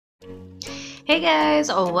Hey guys,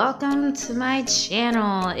 welcome to my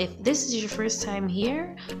channel. If this is your first time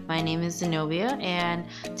here, my name is Zanobia and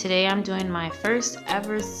today I'm doing my first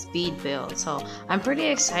ever speed build. So I'm pretty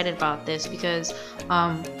excited about this because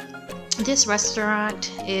this restaurant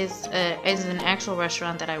is an actual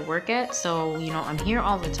restaurant that I work at, so I'm here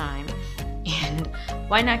all the time, and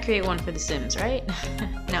why not create one for The Sims, right?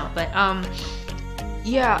 No, but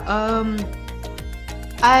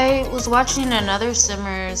I was watching another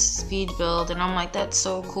Simmers speed build and I'm like, that's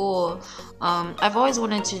so cool. I've always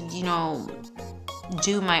wanted to,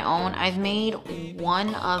 do my own. I've made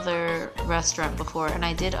one other restaurant before and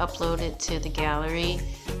I did upload it to the gallery,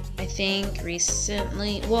 I think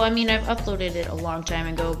recently. Well, I mean, I've uploaded it a long time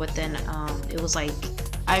ago, but then it was like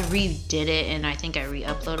I redid it and I think I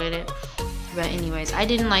re-uploaded it. But anyways, I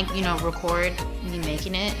didn't record me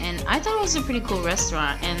making it, and I thought it was a pretty cool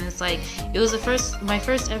restaurant. And it's like, it was my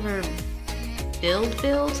first ever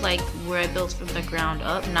build, like where I built from the ground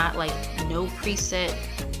up, not like no preset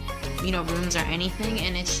rooms or anything.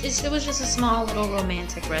 And it was just a small little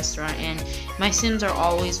romantic restaurant, and my Sims are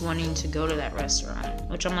always wanting to go to that restaurant,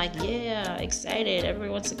 which I'm like, yeah, excited,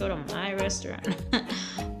 everyone wants to go to my restaurant.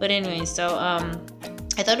 But anyway, so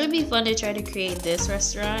I thought it would be fun to try to create this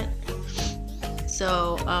restaurant.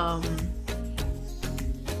 So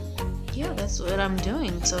yeah, that's what I'm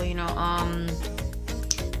doing. So I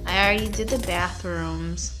already did the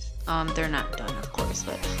bathrooms. They're not done, of course,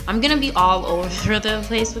 but I'm gonna be all over the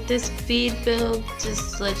place with this speed build,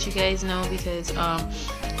 just to let you guys know, because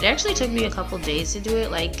it actually took me a couple days to do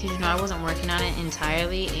it, like, because I wasn't working on it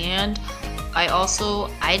entirely, and I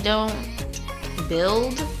don't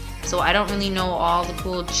build, so I don't really know all the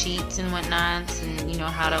cool cheats and whatnots, and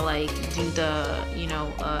how to like do the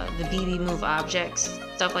the BB move objects,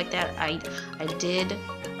 stuff like that. I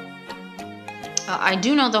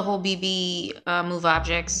do know the whole BB move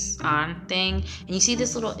objects on thing. And you see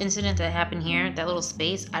this little incident that happened here, that little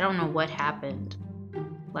space. I don't know what happened.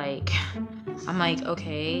 Like, I'm like,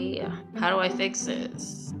 okay, how do I fix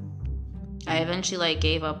this? I eventually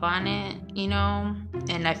gave up on it,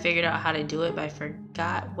 and I figured out how to do it, but I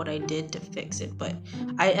forgot what I did to fix it. But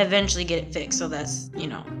I eventually get it fixed, so that's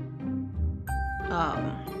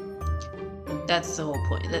that's the whole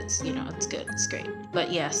point. That's it's good, it's great.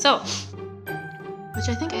 But yeah, so, which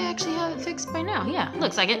I think I actually have it fixed by now. Yeah,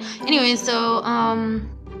 looks like it. Anyway, so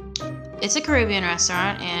it's a Caribbean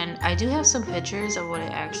restaurant, and I do have some pictures of what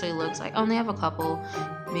it actually looks like. I only have a couple.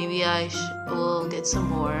 Maybe I will get some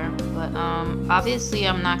more, but obviously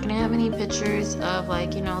I'm not gonna have any pictures of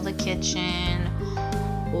the kitchen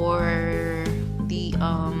or the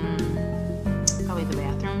probably the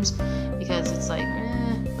bathrooms, because it's like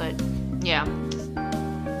but yeah.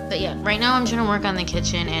 Right now I'm trying to work on the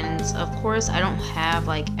kitchen, and of course I don't have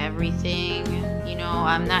everything,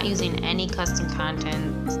 I'm not using any custom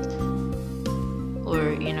content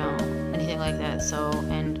or anything like that. So,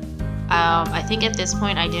 and I think at this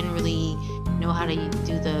point I didn't really know how to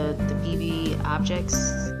do the BB objects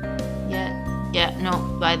yet. Yeah, no,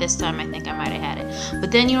 by this time I think I might have had it.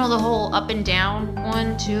 But then the whole up and down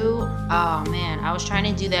one too. Oh man, I was trying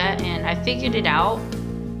to do that and I figured it out.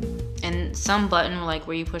 And some button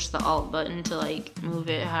where you push the alt button to move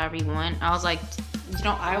it however you want. I was like,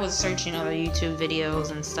 I was searching other YouTube videos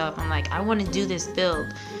and stuff. I'm like, I want to do this build.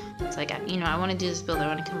 It's like, I want to do this build. I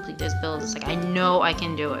want to complete this build. It's like, I know I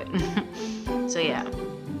can do it. So yeah.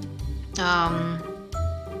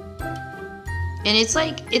 And it's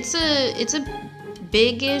a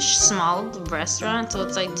big-ish small restaurant. So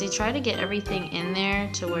it's like, to try to get everything in there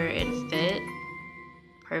to where it fit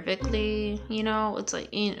perfectly, it's like,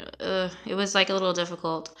 it was a little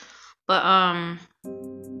difficult. But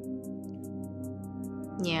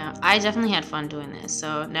yeah, I definitely had fun doing this.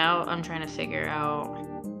 So now I'm trying to figure out.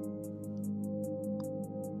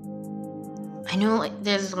 I know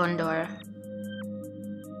there's one door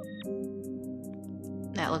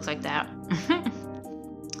that looks like that.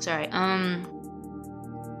 Sorry. I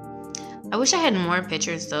wish I had more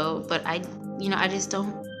pictures though, but I just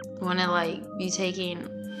don't want to be taking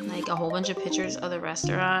a whole bunch of pictures of the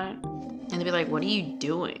restaurant and to be like, what are you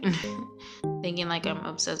doing? Thinking I'm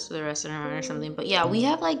obsessed with the restaurant or something. But yeah, we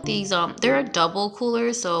have these they're a double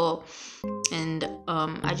cooler, so, and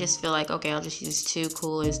I just feel okay, I'll just use 2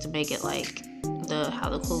 coolers to make it how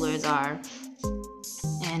the coolers are.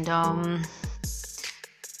 And I'm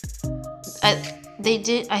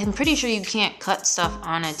pretty sure you can't cut stuff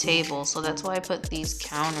on a table, so that's why I put these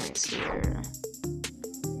counters here.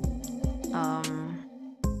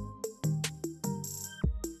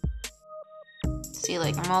 See,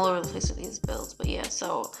 I'm all over the place with these builds. But yeah,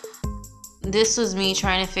 so this was me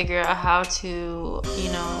trying to figure out how to,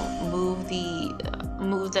 move the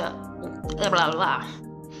move the blah blah blah.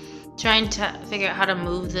 Trying to figure out how to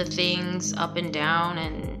move the things up and down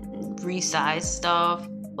and resize stuff,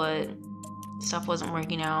 but stuff wasn't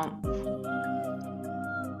working out.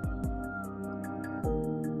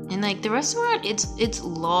 And like the restaurant, it's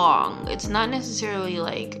long. It's not necessarily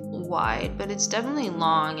like wide, but it's definitely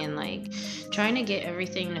long, and like trying to get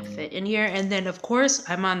everything to fit in here. And then of course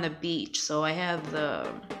I'm on the beach, so I have the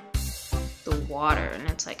water, and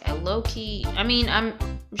it's like I low-key, I mean, I'm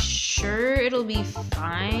sure it'll be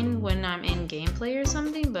fine when I'm in gameplay or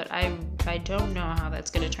something, but I don't know how that's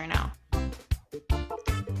gonna turn out.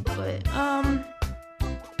 But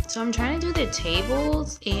so I'm trying to do the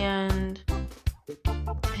tables, and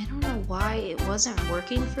I don't know why it wasn't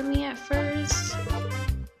working for me at first,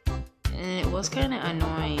 and it was kind of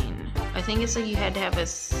annoying. I think it's like you had to have a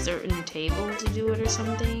certain table to do it or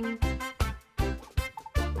something.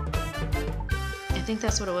 I think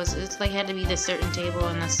that's what it was. It's like it had to be the certain table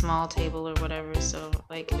and the small table or whatever. So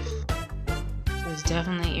like, I was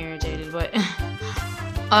definitely irritated. But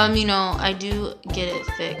you know, I do get it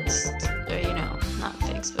fixed, or you know, not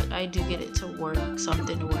fixed, but I do get it to work,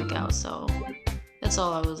 something to work out. So that's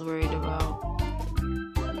all I was worried about.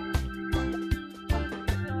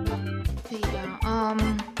 But yeah,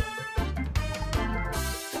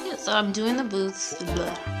 yeah. So I'm doing the booths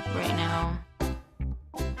right now.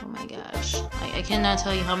 Oh my gosh, I cannot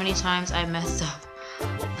tell you how many times I messed up,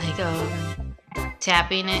 like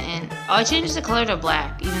tapping it, and oh, I changed the color to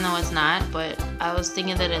black, even though it's not, but I was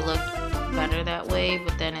thinking that it looked better that way,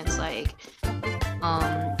 but then it's like,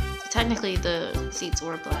 technically the seats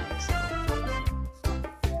were black, so.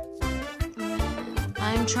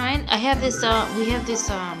 I'm trying, I have this, we have this,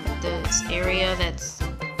 this area that's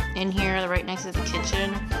in here right next to the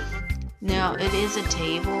kitchen. Now, it is a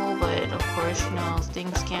table, but of course, you know,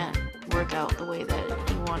 things can't work out the way that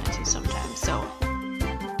you want it to sometimes. So,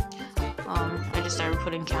 I just started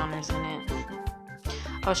putting counters in it.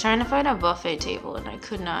 I was trying to find a buffet table, and I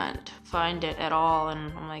could not find it at all.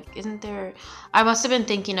 And I'm like, isn't there... I must have been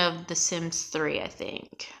thinking of The Sims 3, I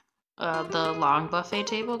think. The long buffet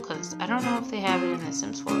table, because I don't know if they have it in The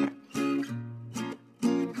Sims 4.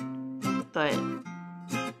 But...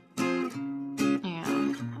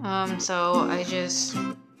 so I just like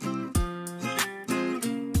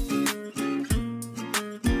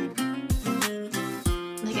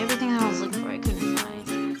everything that I was looking for, I couldn't find.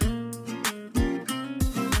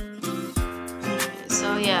 Okay,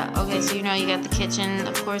 so yeah, okay, so you know, you got the kitchen.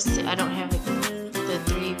 Of course, I don't have the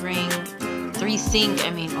three sink. I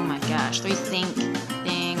mean, oh my gosh, 3 sink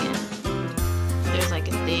thing, and there's like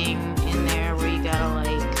a thing in there where you gotta like.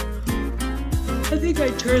 I think I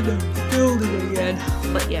turned the building again,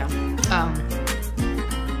 but yeah.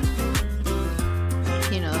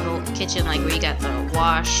 You know, the whole kitchen, like where you got the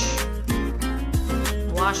wash,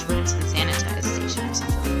 rinse, and sanitize station or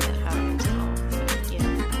something like that. I don't know what it's called. But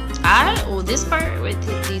yeah. This part with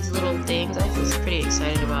these little things, I was pretty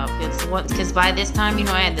excited about because by this time, you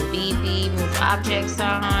know, I had the BB move objects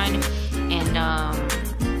on, and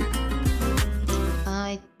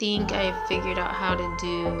I think I figured out how to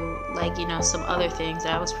do like, you know, some other things.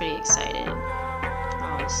 I was pretty excited.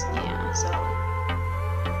 Yeah, so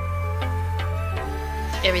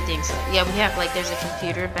everything. So yeah, we have like, there's a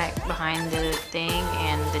computer back behind the thing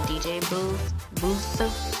and the DJ booth. So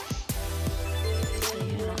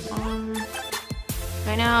yeah,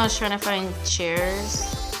 right now I was trying to find chairs.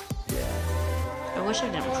 I wish I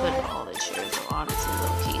didn't put all the chairs, honestly,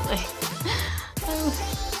 low-key, like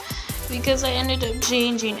because I ended up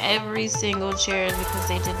changing every single chair because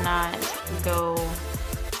they did not go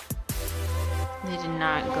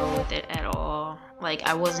with it at all. Like,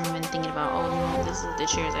 I wasn't even thinking about, oh no, this is what the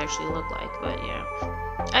chairs actually look like. But yeah,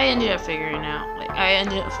 I ended up figuring out, like, I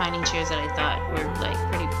ended up finding chairs that I thought were like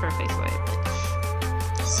pretty perfect for it.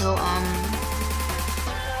 But, so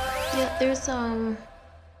yeah, there's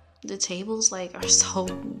the tables like are so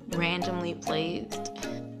randomly placed.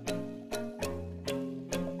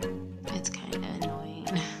 It's kind of annoying.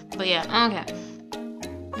 But yeah, okay.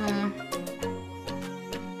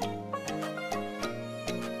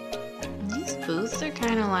 Booths are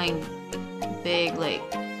kind of like big. Like,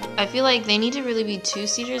 I feel like they need to really be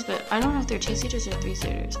 2-seaters, but I don't know if they're 2-seaters or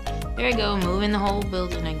 3-seaters. There I go, moving the whole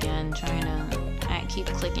building again, trying to keep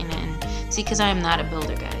clicking in. See, because I am not a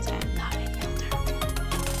builder, guys. I am not a builder.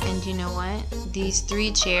 And you know what? These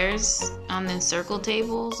 3 chairs on the circle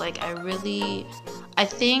tables, like, I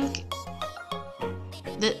think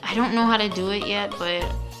that I don't know how to do it yet, but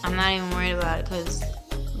I'm not even worried about it because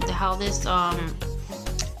how this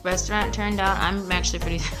restaurant turned out, I'm actually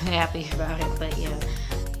pretty happy about it. But yeah,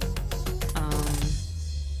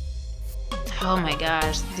 Oh my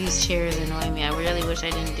gosh, these chairs annoy me. I really wish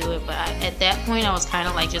I didn't do it, but at that point I was kind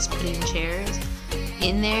of like just putting chairs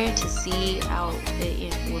in there to see how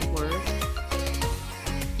it would work.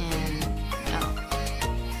 And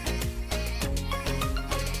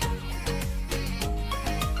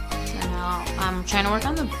so now I'm trying to work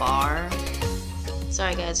on the bar.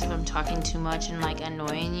 Sorry guys if I'm talking too much and like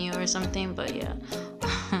annoying you or something, but yeah.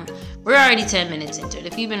 We're already 10 minutes into it.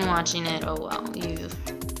 If you've been watching it, oh well,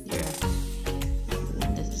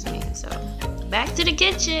 this is me. So back to the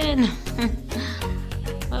kitchen.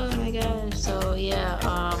 Oh my gosh. So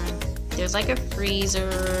yeah, there's like a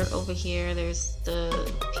freezer over here. There's the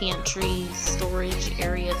pantry storage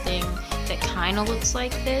area thing that kind of looks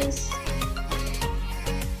like this.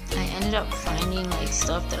 I ended up finding like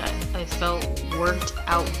stuff that I felt worked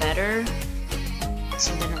out better.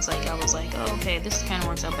 So then it's like I was like, oh, okay, this kind of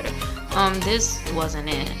works out better. This wasn't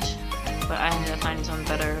it, but I ended up finding something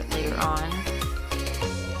better later on.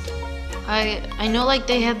 I know like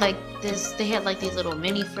they had like this, they had like these little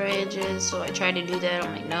mini fridges, so I tried to do that.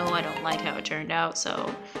 I'm like, no, I don't like how it turned out.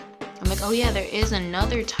 So I'm like, oh yeah, there is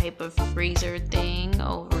another type of freezer thing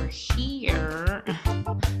over here.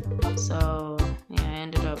 So yeah, I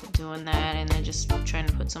ended up doing that, and then just trying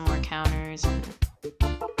to put some more counters and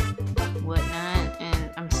whatnot.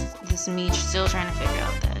 And this is me still trying to figure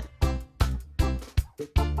out that.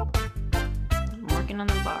 I'm working on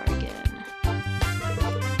the bar again.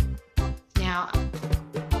 Now,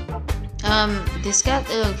 this got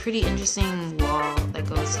a pretty interesting wall that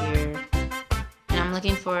goes here, and I'm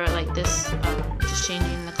looking for like this, just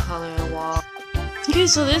changing the color of the wall. Okay,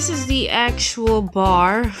 so this is the actual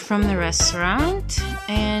bar from the restaurant,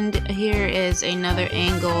 and here is another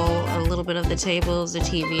angle, a little bit of the tables, the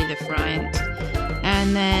TV, the front,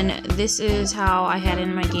 and then this is how I had it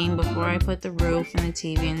in my game before I put the roof and the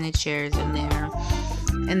TV and the chairs in there.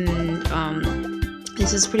 And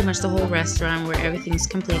this is pretty much the whole restaurant where everything's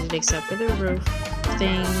completed except for the roof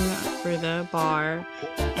thing for the bar.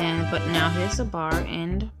 But now here's the bar,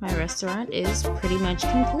 and my restaurant is pretty much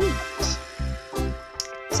complete.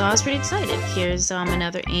 So I was pretty excited. Here's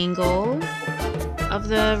another angle of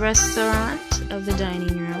the restaurant, of the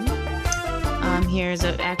dining room. Here's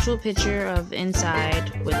an actual picture of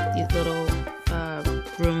inside with the little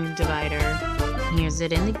room divider. And here's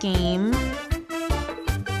it in the game,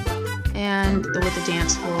 and with the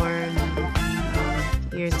dance floor. And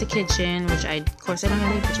here's the kitchen, which of course I don't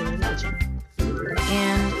have any pictures of the kitchen.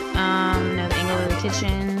 And another angle of the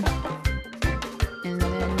kitchen. And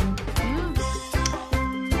then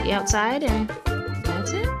the outside, and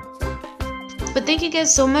that's it. But thank you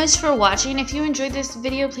guys so much for watching. If you enjoyed this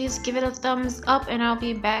video, please give it a thumbs up, and I'll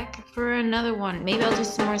be back for another one. Maybe I'll do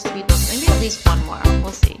some more speed bumps, maybe at least one more.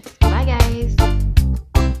 We'll see. Bye guys.